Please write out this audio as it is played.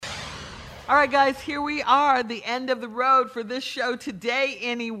All right, guys, here we are, the end of the road for this show today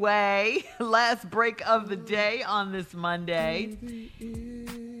anyway. Last break of the day on this Monday.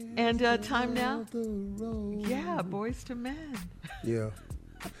 And time now? Yeah, Boys to Men. Yeah.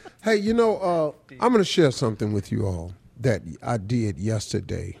 Hey, you know, I'm going to share something with you all that I did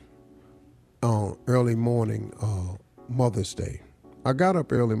yesterday on early morning, Mother's Day. I got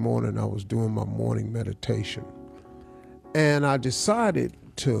up early morning, I was doing my morning meditation, and I decided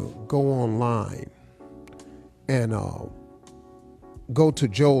to go online and go to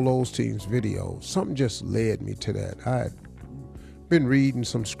Joel Osteen's video. Something just led me to that. I had been reading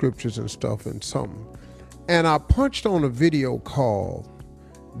some scriptures and stuff and something, and I punched on a video called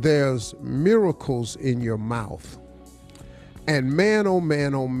 "There's Miracles in Your Mouth." And man, oh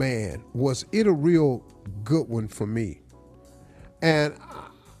man, oh man, was it a real good one for me. And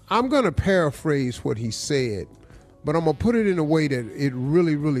I'm going to paraphrase what he said, but I'm going to put it in a way that it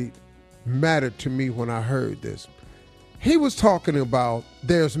really, really mattered to me when I heard this. He was talking about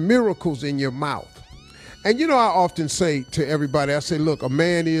there's miracles in your mouth. And you know, I often say to everybody, I say, look, a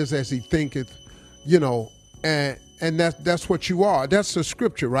man is as he thinketh, you know, and that's what you are. That's the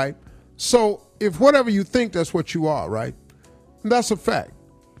scripture, right? So if whatever you think, that's what you are, right? That's a fact.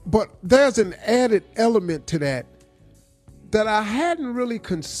 But there's an added element to that I hadn't really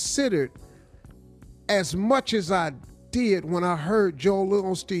considered as much as I did when I heard Joel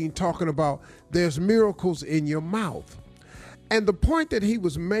Osteen talking about there's miracles in your mouth. And the point that he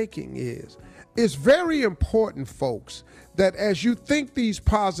was making is, it's very important, folks, that as you think these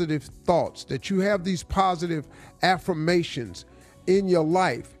positive thoughts, that you have these positive affirmations in your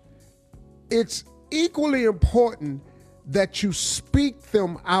life, it's equally important that you speak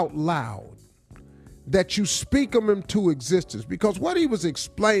them out loud, that you speak them into existence. Because what he was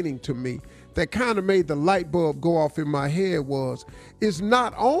explaining to me that kind of made the light bulb go off in my head is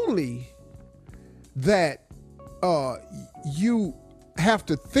not only that you have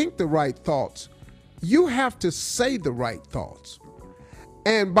to think the right thoughts, you have to say the right thoughts.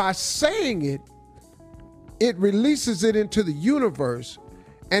 And by saying it, it releases it into the universe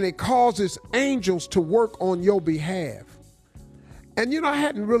and it causes angels to work on your behalf. And you know, I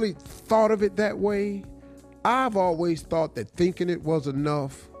hadn't really thought of it that way. I've always thought that thinking it was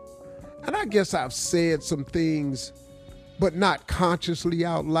enough. And I guess I've said some things, but not consciously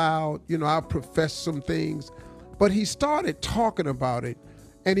out loud. You know, I've professed some things. But he started talking about it,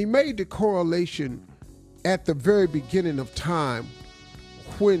 and he made the correlation at the very beginning of time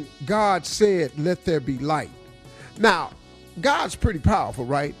when God said, "Let there be light." Now, God's pretty powerful,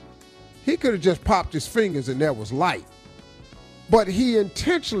 right? He could have just popped his fingers and there was light. But he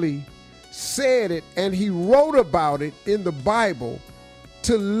intentionally said it, and he wrote about it in the Bible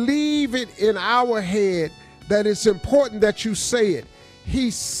to leave it in our head that it's important that you say it.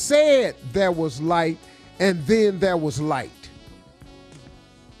 He said there was light, and then there was light.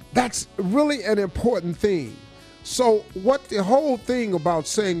 That's really an important thing. So what the whole thing about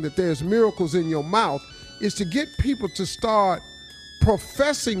saying that there's miracles in your mouth is to get people to start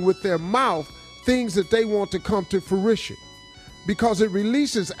professing with their mouth things that they want to come to fruition, because it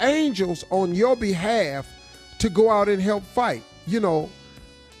releases angels on your behalf to go out and help fight. You know,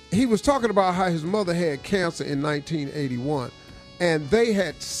 he was talking about how his mother had cancer in 1981, and they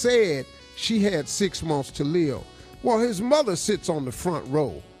had said she had 6 months to live. Well, his mother sits on the front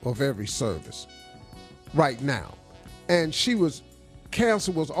row of every service right now, and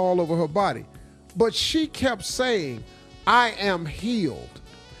cancer was all over her body. But she kept saying, "I am healed."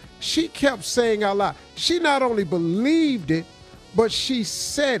 She kept saying out loud. She not only believed it, but she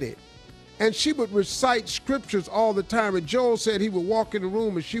said it. And she would recite scriptures all the time. And Joel said he would walk in the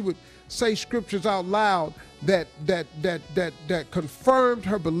room and she would say scriptures out loud that confirmed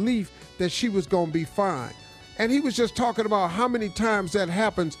her belief that she was going to be fine. And he was just talking about how many times that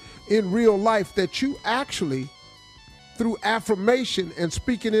happens in real life, that you actually, through affirmation and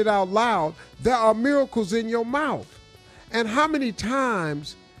speaking it out loud, there are miracles in your mouth. And how many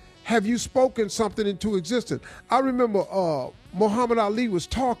times have you spoken something into existence? I remember Muhammad Ali was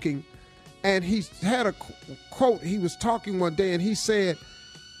talking, and he had a quote. He was talking one day, and he said,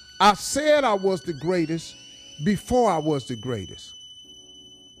 "I said I was the greatest before I was the greatest."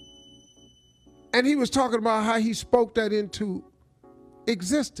 And he was talking about how he spoke that into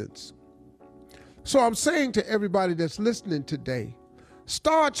existence. So I'm saying to everybody that's listening today,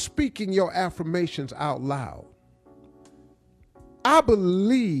 start speaking your affirmations out loud. I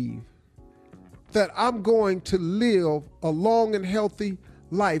believe that I'm going to live a long and healthy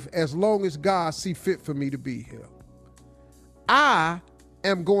life as long as God see fit for me to be here. I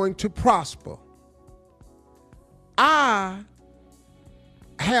am going to prosper. I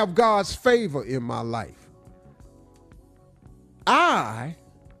have God's favor in my life. I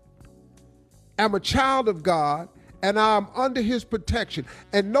am a child of God, and I am under his protection,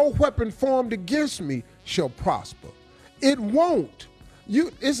 and no weapon formed against me shall prosper. It won't.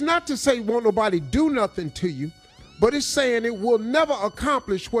 It's not to say won't nobody do nothing to you, but it's saying it will never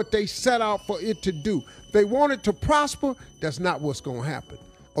accomplish what they set out for it to do. They want it to prosper, that's not what's going to happen.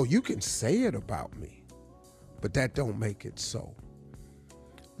 Oh, you can say it about me, but that don't make it so.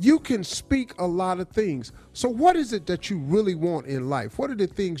 You can speak a lot of things. So what is it that you really want in life? What are the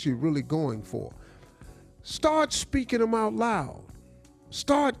things you're really going for? Start speaking them out loud.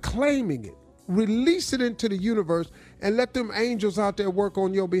 Start claiming it. Release it into the universe and let them angels out there work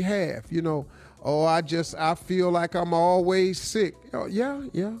on your behalf. You know, oh, I feel like I'm always sick. Oh, yeah,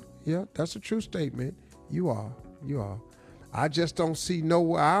 that's a true statement. You are. I just don't see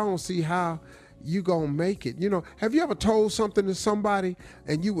I don't see how you gonna make it. You know, have you ever told something to somebody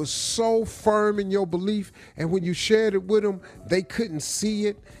and you were so firm in your belief, and when you shared it with them, they couldn't see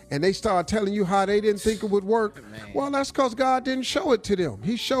it, and they started telling you how they didn't think it would work? Man. Well, that's because God didn't show it to them.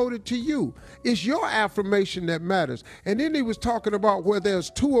 He showed it to you. It's your affirmation that matters. And then he was talking about where there's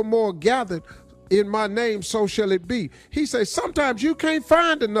two or more gathered in my name, so shall it be. He says sometimes you can't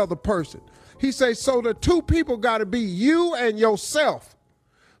find another person. He says, so the two people got to be you and yourself.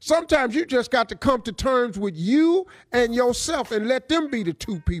 Sometimes you just got to come to terms with you and yourself and let them be the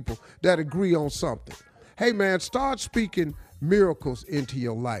two people that agree on something. Hey, man, start speaking miracles into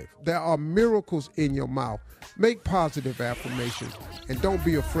your life. There are miracles in your mouth. Make positive affirmations, and don't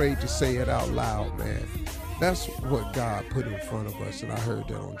be afraid to say it out loud, man. That's what God put in front of us, and I heard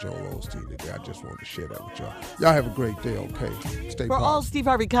that on Joel Osteen today. I just wanted to share that with y'all. Y'all have a great day, okay? Stay For all Steve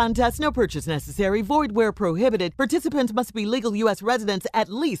Harvey contests, no purchase necessary, void where prohibited. Participants must be legal U.S. residents at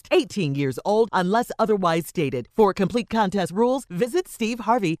least 18 years old unless otherwise stated. For complete contest rules, visit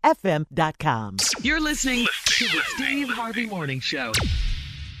SteveHarveyFM.com. You're listening to the Steve Harvey Morning Show.